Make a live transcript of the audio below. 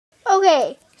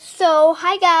Okay, so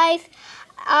hi guys.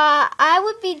 I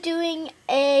will be doing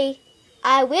a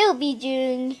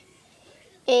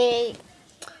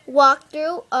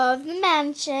walkthrough of the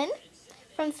mansion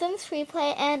from Sims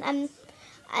Freeplay,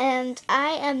 and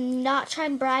I am not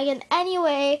trying to brag in any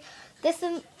way. This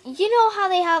is, you know how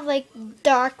they have like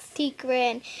dark secret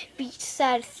and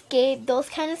beachside escape, those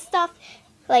kind of stuff.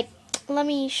 Like, let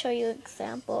me show you an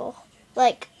example.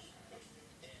 Like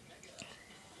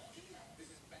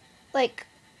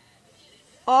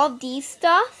all these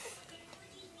stuff.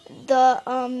 The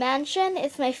mansion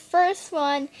is my first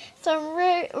one, so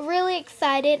I'm really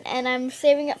excited, and I'm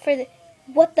saving up for the.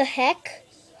 What the heck?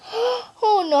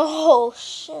 Oh no!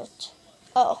 Shit!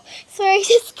 Oh, sorry, I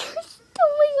just cursed.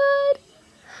 Oh my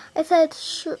god! I said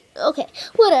sure. Okay,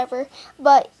 whatever.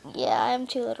 But yeah, I'm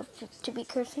too little to be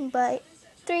cursing by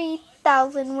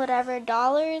 $3,000 whatever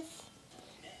dollars.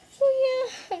 So yeah,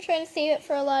 I'm trying to save it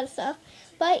for a lot of stuff.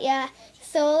 But yeah,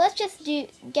 so let's just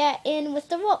get in with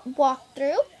the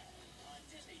walkthrough.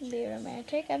 Be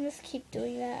romantic. I'm just keep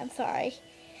doing that. I'm sorry.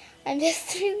 I'm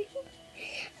just really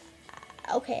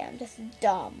okay. I'm just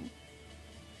dumb.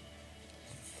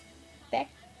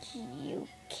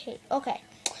 Okay.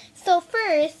 So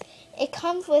first, it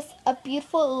comes with a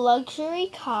beautiful luxury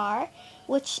car,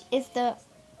 which is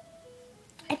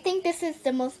I think this is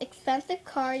the most expensive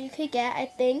car you could get. I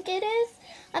think it is.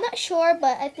 I'm not sure,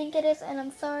 but I think it is. And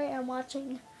I'm sorry. I'm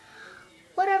watching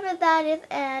whatever that is,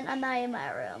 and I'm not in my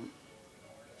room.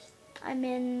 I'm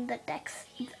in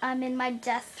my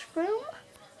desk room.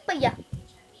 But yeah.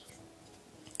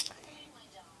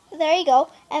 There you go.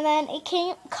 And then it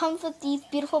comes with these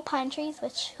beautiful pine trees,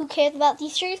 which who cares about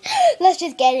these trees? Let's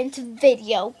just get into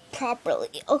video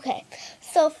properly. Okay.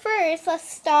 So first, let's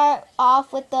start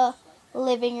off with the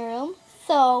living room.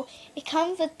 So it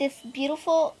comes with this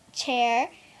beautiful chair,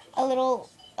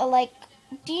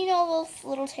 do you know those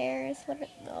little chairs? What are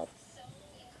those?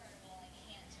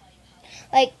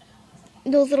 Like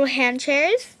those little hand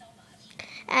chairs.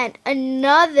 And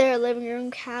another living room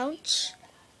couch.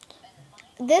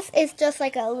 This is just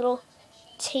like a little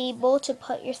table to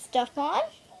put your stuff on.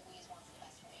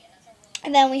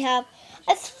 And then we have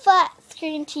a flat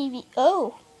screen TV.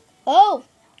 Oh,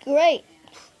 great.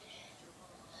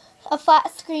 A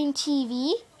flat screen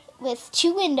TV with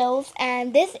 2 windows,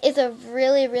 and this is a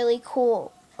really, really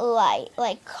cool light.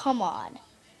 Like, come on.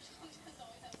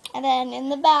 And then in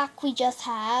the back, we just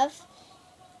have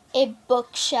a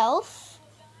bookshelf,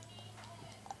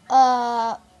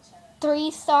 a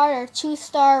 3-star or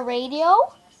 2-star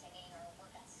radio.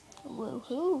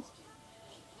 Woohoo.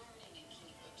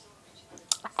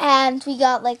 And we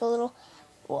got like a little,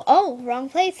 oh, wrong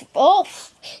place. Oh,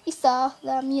 you saw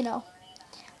them,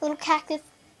 little cactus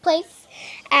place.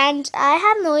 And I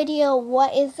have no idea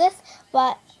what is this,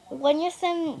 but when your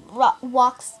sim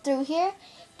walks through here,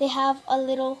 they have a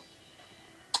little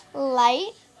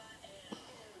light.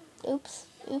 Oops,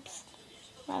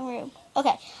 wrong room.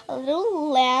 Okay, a little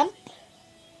lamp,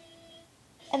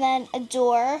 and then a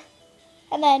door,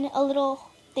 and then a little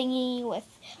thingy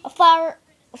with a flower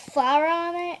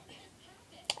on it.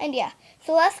 And yeah,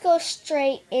 so let's go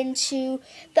straight into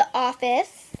the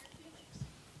office.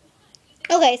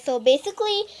 Okay, so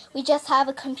basically we just have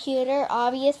a computer,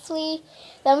 obviously.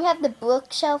 Then we have the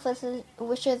bookshelf,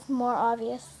 which is more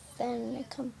obvious than a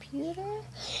computer.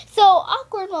 So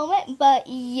awkward moment, but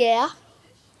yeah.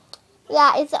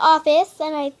 Yeah, it's the office,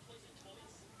 and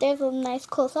there's a nice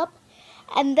close-up.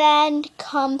 And then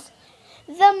comes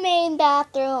the main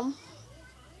bathroom.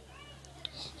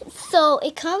 So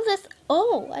it comes with,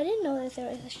 I didn't know that there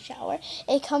was a shower.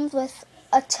 It comes with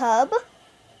a tub,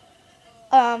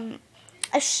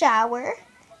 a shower,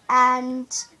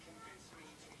 and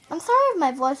I'm sorry if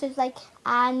my voice is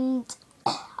and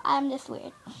I'm just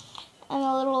weird. And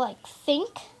a little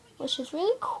sink, which is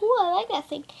really cool. I like that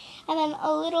sink. And then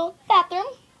a little bathroom,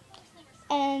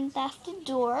 and that's the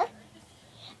door.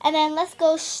 And then let's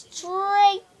go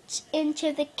straight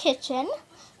into the kitchen.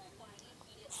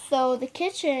 So the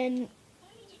kitchen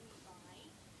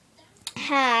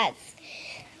has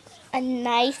a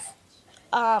nice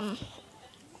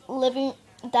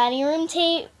dining room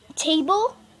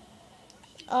table.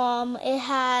 It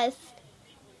has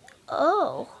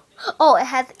it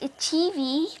has a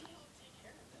TV,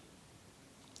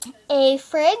 a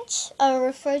fridge, a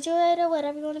refrigerator,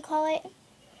 whatever you want to call it.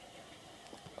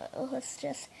 Let's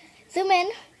just zoom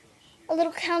in. A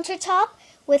little countertop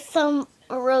with some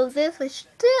roses, which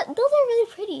those are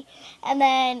really pretty. And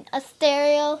then a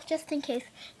stereo, just in case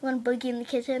you want to boogie in the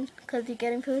kitchen because you're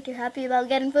getting food. You're happy about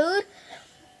getting food.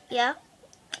 Yeah.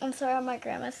 I'm sorry, my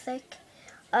grandma's sick.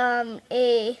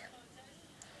 A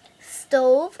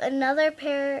stove, another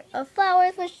pair of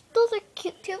flowers, which those are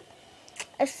cute too,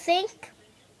 a sink.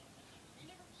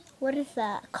 What is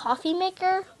that? Coffee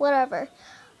maker? Whatever.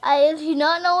 I do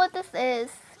not know what this is.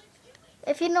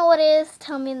 If you know what it is,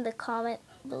 tell me in the comment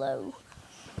below.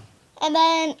 And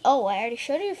then, oh, I already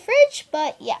showed you the fridge,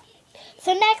 but yeah.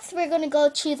 So next, we're going to go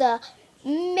to the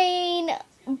main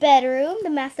bedroom, the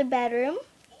master bedroom.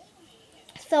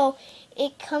 So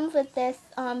it comes with this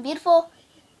beautiful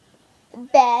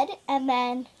bed, and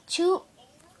then two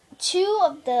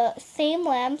of the same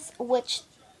lamps, which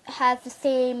has the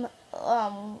same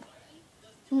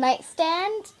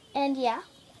nightstand, and yeah.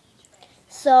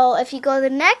 So if you go the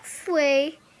next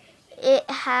way, it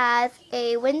has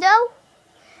a window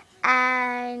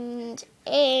and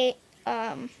a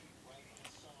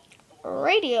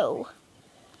radio.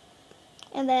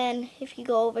 And then if you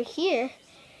go over here,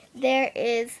 there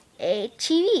is a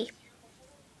TV.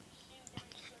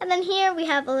 And then here we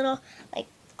have a little like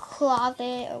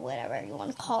closet or whatever you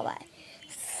want to call that.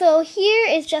 So here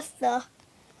is just the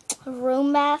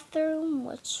room bathroom,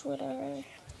 which whatever.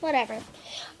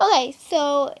 Okay,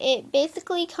 so it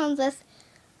basically comes with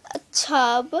a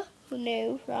tub.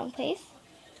 No, wrong place.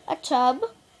 A tub,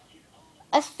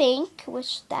 a sink,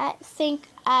 which that sink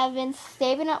I've been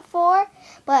saving up for,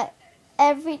 but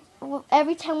every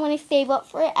time when I save up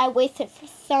for it, I waste it for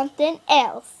something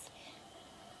else.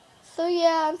 So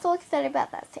yeah, I'm so excited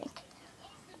about that sink.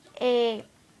 A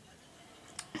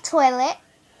toilet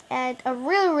and a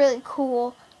really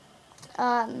cool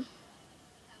shower.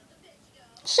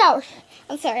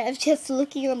 I'm sorry, I'm just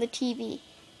looking on the TV.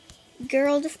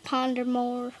 Girl, just ponder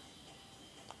more.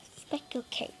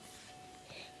 Okay.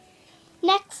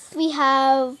 Next, we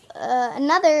have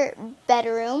another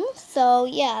bedroom. So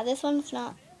yeah, this one's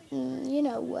not, you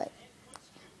know what.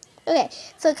 Okay,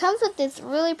 so it comes with this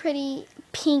really pretty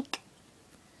pink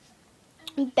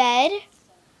bed,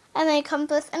 and then it comes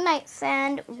with a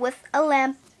nightstand with a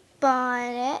lamp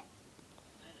on it.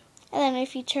 And then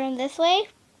if you turn this way,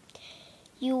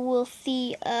 you will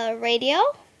see a radio,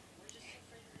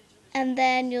 and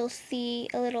then you'll see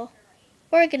a little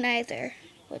organizer,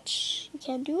 which you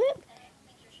can't do it,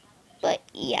 but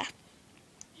yeah.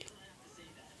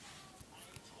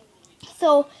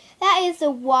 So that is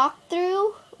the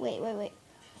walkthrough. Wait.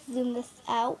 Zoom this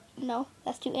out. No,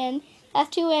 that's too in. That's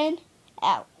too in.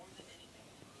 Out.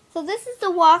 So this is the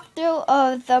walkthrough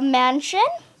of the mansion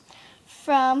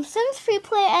from Sims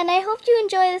Freeplay, and I hope you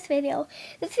enjoy this video.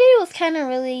 This video was kind of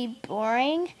really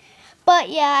boring, but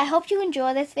yeah, I hope you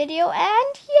enjoy this video,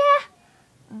 and yeah.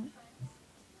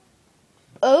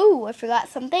 Oh, I forgot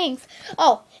some things.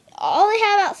 Oh, all they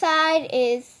have outside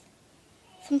is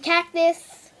some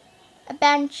cactus, a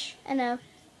bench, and a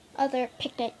other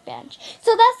picnic bench.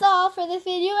 So that's all for this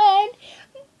video, and